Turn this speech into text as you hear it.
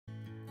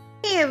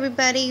Hey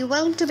everybody,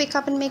 welcome to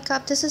Bakeup and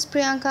Makeup. This is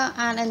Priyanka,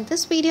 and in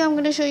this video I'm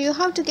going to show you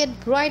how to get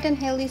bright and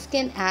healthy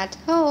skin at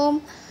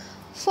home.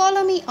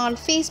 Follow me on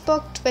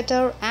Facebook,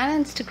 Twitter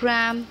and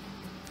Instagram.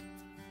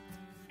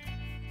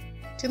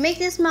 To make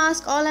this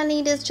mask, all I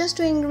need is just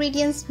two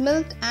ingredients,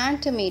 milk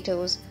and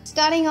tomatoes.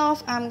 Starting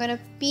off, I'm going to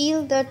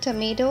peel the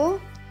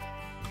tomato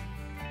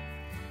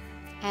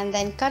and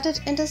then cut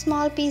it into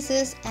small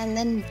pieces and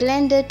then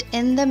blend it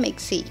in the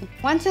mixie.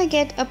 Once I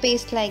get a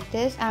paste like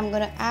this, I'm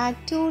gonna add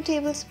 2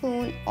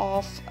 tablespoons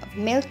of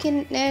milk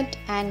in it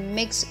and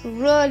mix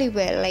really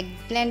well, like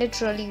blend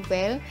it really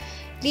well.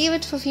 Leave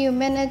it for a few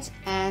minutes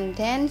and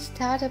then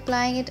start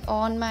applying it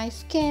on my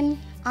skin.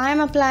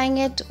 I'm applying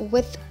it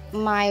with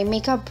my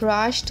makeup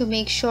brush to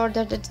make sure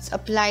that it's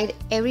applied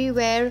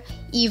everywhere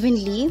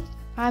evenly.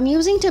 I'm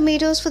using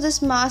tomatoes for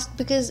this mask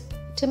because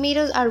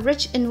tomatoes are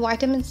rich in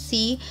vitamin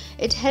C.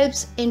 It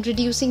helps in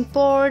reducing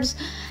pores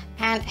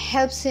and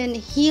helps in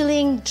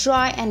healing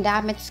dry and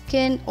damaged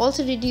skin,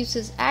 also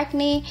reduces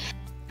acne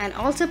and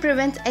also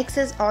prevents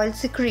excess oil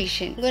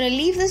secretion. I'm going to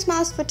leave this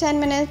mask for 10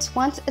 minutes.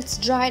 Once it's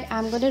dried,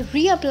 I'm going to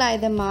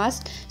reapply the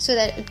mask so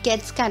that it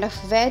gets kind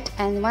of wet,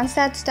 and once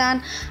that's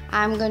done,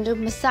 I'm going to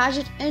massage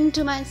it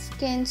into my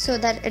skin so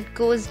that it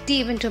goes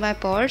deep into my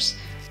pores.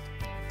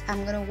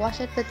 I'm going to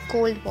wash it with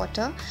cold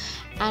water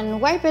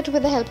and wipe it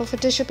with the help of a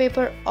tissue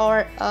paper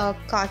or a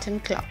cotton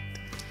cloth.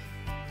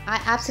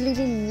 I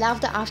absolutely love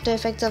the after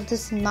effects of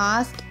this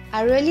mask.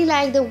 I really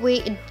like the way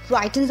it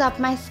brightens up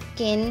my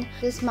skin.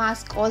 This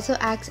mask also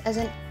acts as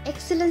an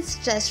excellent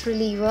stress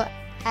reliever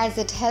as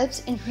it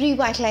helps in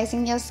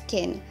revitalizing your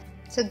skin.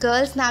 So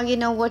girls, now you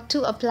know what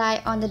to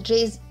apply on the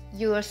days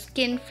your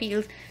skin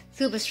feels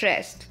super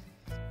stressed.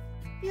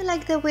 If you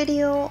like the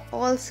video,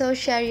 also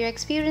share your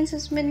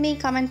experiences with me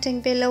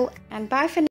commenting below, and bye for now.